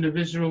nation of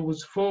Israel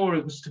was for.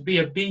 It was to be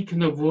a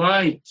beacon of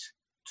light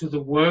to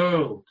the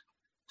world,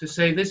 to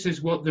say this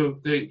is what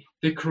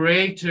the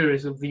creator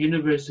is of the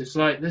universe is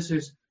like. This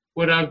is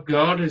what our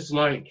God is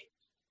like.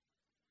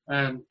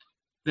 And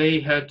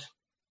they had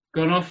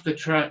gone off the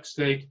tracks.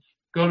 They'd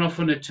gone off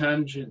on a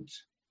tangent.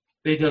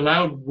 They'd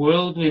allowed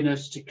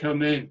worldliness to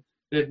come in.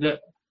 They'd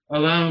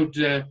allowed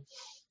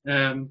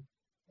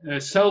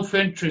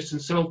self-interest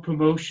and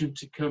self-promotion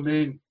to come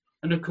in.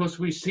 And of course,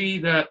 we see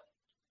that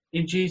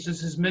in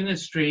Jesus'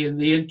 ministry and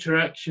the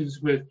interactions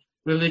with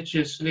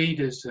religious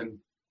leaders and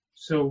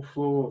so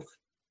forth.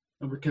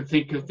 And we can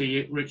think of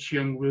the rich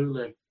young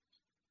ruler.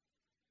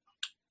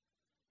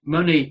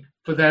 Money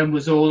for them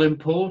was all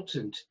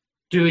important,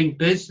 doing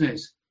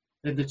business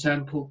in the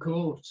temple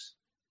courts.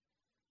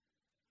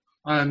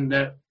 And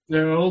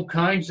there are all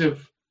kinds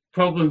of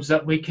problems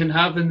that we can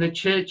have in the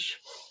church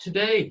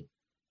today.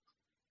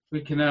 We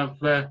can have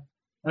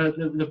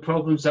the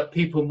problems that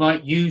people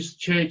might use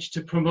church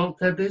to promote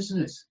their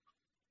business.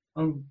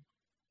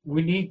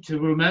 We need to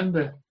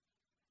remember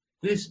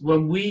this: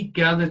 when we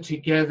gather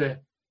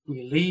together,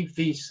 we leave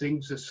these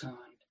things aside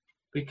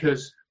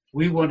because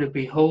we want to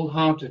be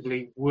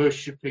wholeheartedly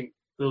worshipping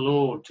the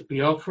Lord, to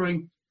be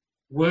offering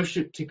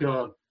worship to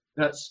God.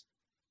 That's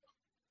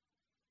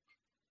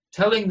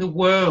telling the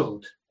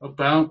world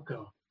about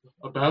God,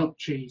 about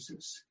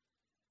Jesus,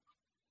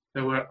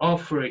 that we're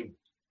offering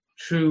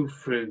true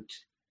fruit.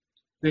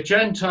 The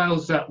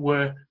Gentiles that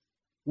were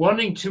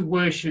wanting to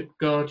worship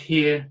God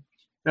here,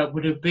 that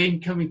would have been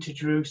coming to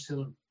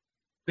Jerusalem,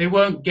 they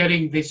weren't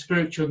getting the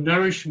spiritual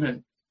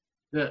nourishment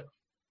that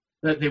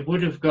they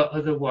would have got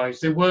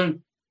otherwise. They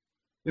weren't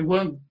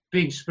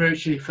being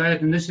spiritually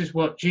fed, and this is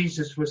what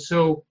Jesus was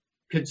so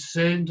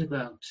concerned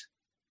about.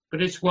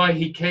 But it's why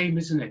he came,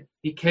 isn't it?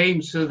 He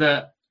came so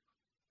that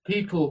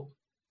people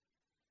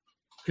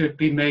could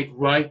be made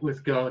right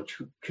with God,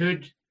 who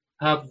could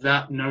have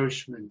that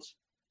nourishment.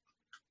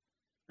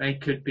 They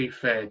could be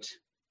fed.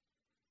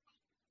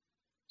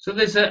 So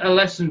there's a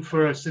lesson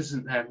for us,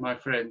 isn't there, my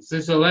friends?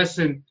 There's a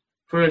lesson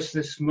for us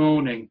this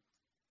morning.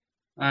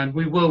 And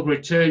we will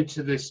return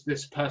to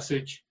this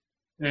passage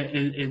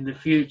in the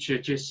future,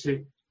 just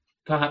to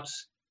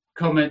perhaps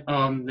comment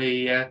on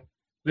the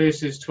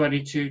verses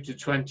 22 to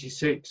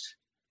 26.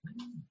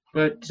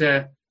 But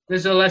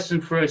there's a lesson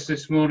for us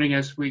this morning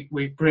as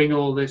we bring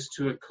all this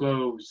to a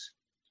close.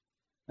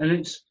 And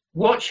it's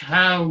watch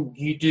how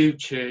you do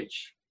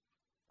church.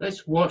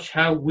 Let's watch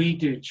how we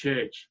do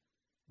church.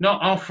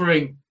 Not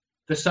offering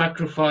the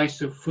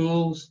sacrifice of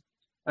fools,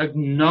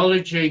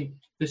 acknowledging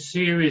the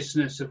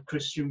seriousness of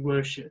Christian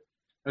worship,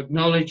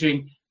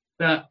 acknowledging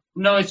that,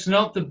 no, it's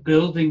not the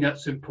building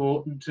that's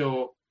important,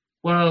 or,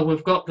 well,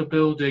 we've got the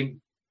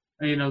building,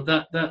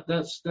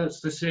 that's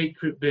the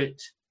sacred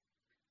bit.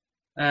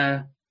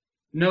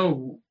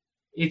 No,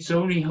 it's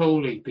only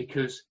holy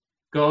because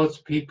God's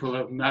people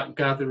are not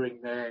gathering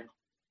there,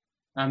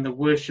 and the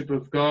worship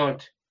of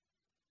God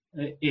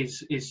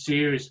is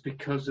serious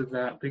because of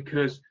that,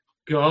 because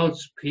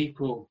God's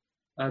people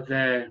are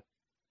there.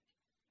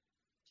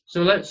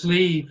 So let's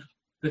leave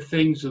the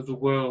things of the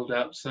world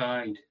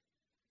outside.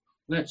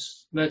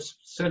 Let's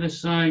set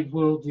aside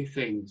worldly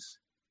things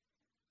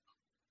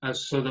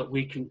so that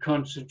we can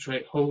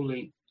concentrate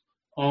wholly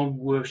on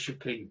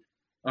worshipping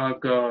our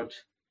God.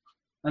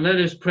 And let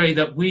us pray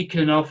that we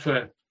can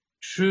offer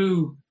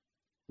true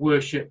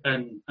worship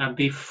and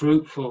be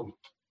fruitful,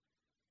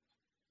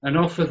 and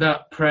offer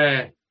that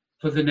prayer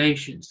for the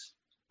nations,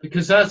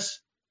 because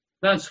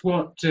that's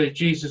what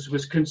Jesus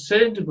was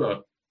concerned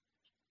about.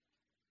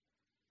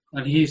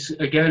 And he's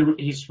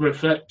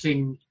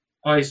reflecting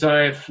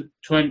Isaiah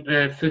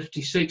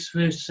 56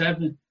 verse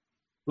 7,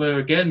 where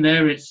again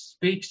there it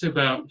speaks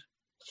about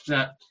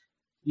that,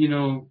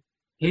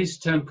 his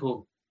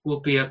temple will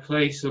be a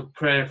place of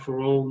prayer for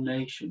all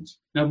nations.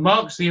 Now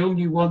Mark's the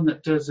only one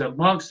that does that.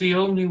 Mark's the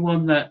only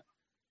one that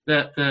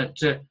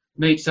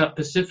makes that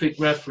specific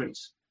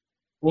reference.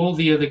 All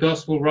the other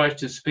gospel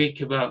writers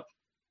speak about,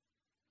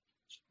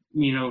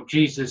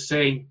 Jesus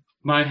saying,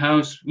 my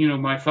house,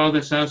 my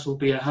Father's house will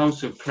be a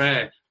house of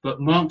prayer.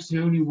 But Mark's the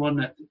only one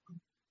that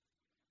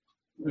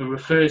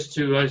refers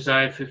to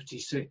Isaiah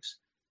 56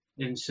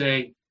 in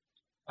saying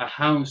a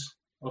house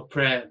of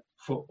prayer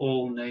for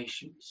all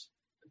nations,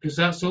 because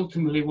that's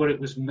ultimately what it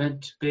was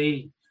meant to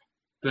be.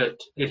 But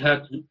it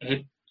had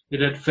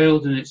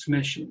failed in its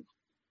mission,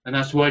 and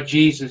that's why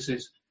Jesus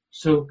is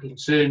so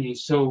concerned.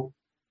 He's so,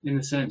 in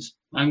a sense,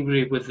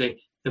 angry with the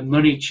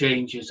money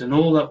changes and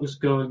all that was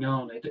going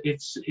on.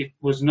 It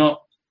was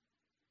not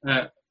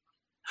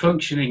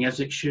functioning as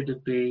it should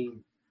have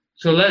been.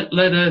 So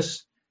let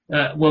us,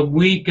 when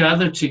we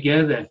gather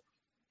together,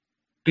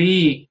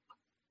 be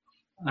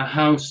a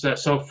house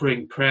that's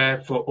offering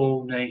prayer for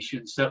all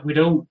nations, that we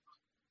don't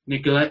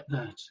neglect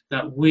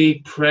that we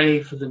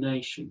pray for the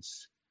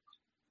nations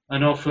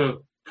and offer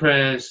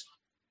prayers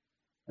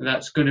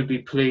that's going to be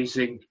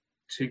pleasing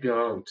to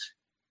God.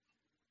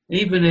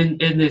 Even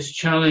in this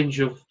challenge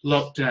of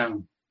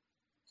lockdown,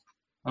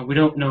 and we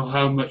don't know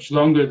how much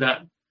longer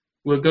that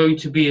we're going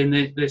to be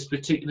in this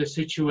particular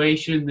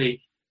situation.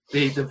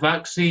 The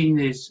vaccine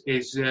is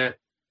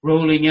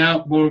rolling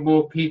out. More and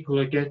more people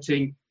are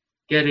getting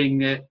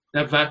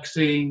their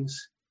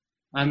vaccines,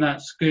 and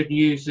that's good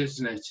news,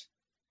 isn't it?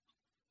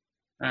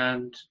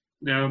 And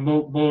there are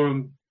more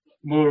and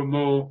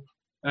more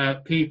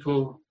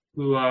people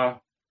who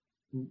are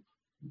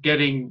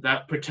getting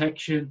that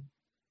protection.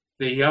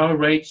 The R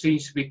rate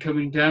seems to be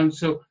coming down,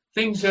 so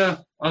things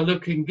are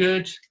looking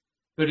good,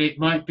 but it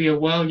might be a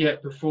while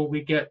yet before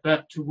we get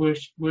back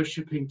to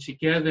worshipping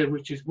together,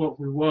 which is what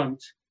we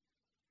want.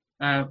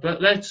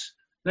 But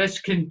let's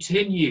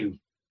continue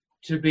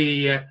to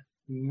be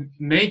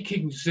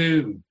making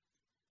Zoom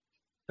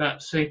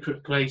that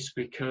sacred place,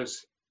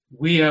 because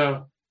we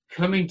are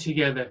coming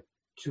together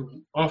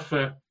to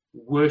offer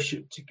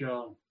worship to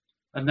God,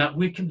 and that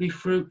we can be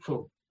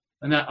fruitful,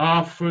 and that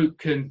our fruit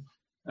can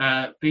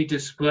be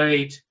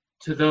displayed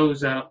to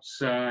those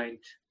outside.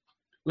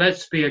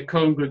 Let's be a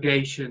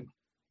congregation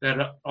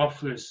that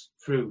offers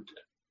fruit.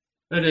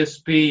 Let us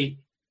be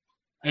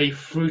a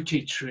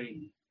fruity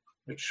tree,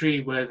 a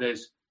tree where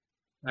there's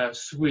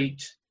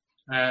sweet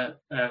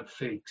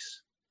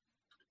figs,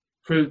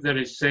 fruit that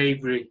is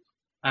savory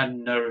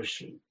and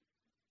nourishing.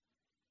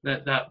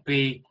 Let that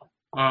be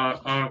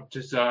our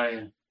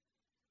desire,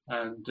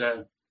 and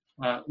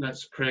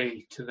let's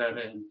pray to that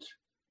end.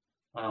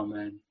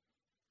 Amen.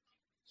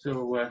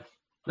 So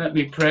let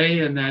me pray,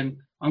 and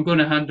then I'm going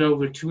to hand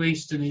over to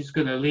Easton. He's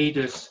going to lead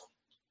us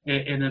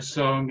in a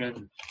song,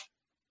 and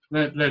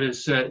let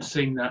us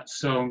sing that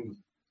song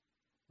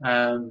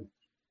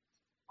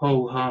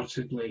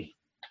wholeheartedly.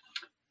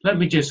 Let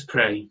me just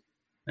pray,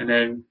 and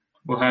then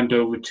we'll hand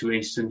over to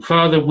Easton.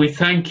 Father, we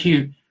thank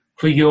you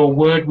for your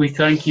word. We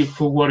thank you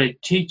for what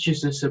it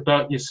teaches us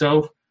about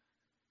yourself,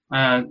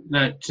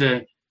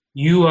 that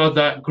you are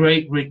that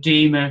great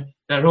Redeemer,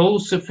 that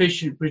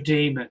all-sufficient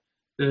Redeemer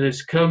that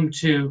has come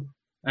to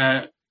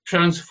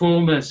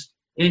transform us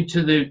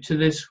into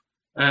this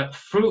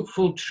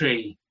fruitful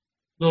tree,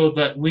 Lord,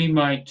 that we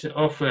might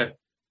offer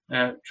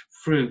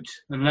fruit,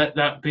 and let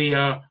that be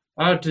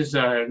our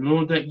desire. And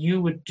Lord, that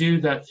you would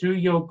do that through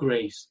your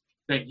grace,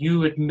 that you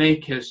would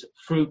make us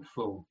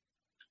fruitful.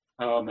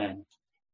 Amen.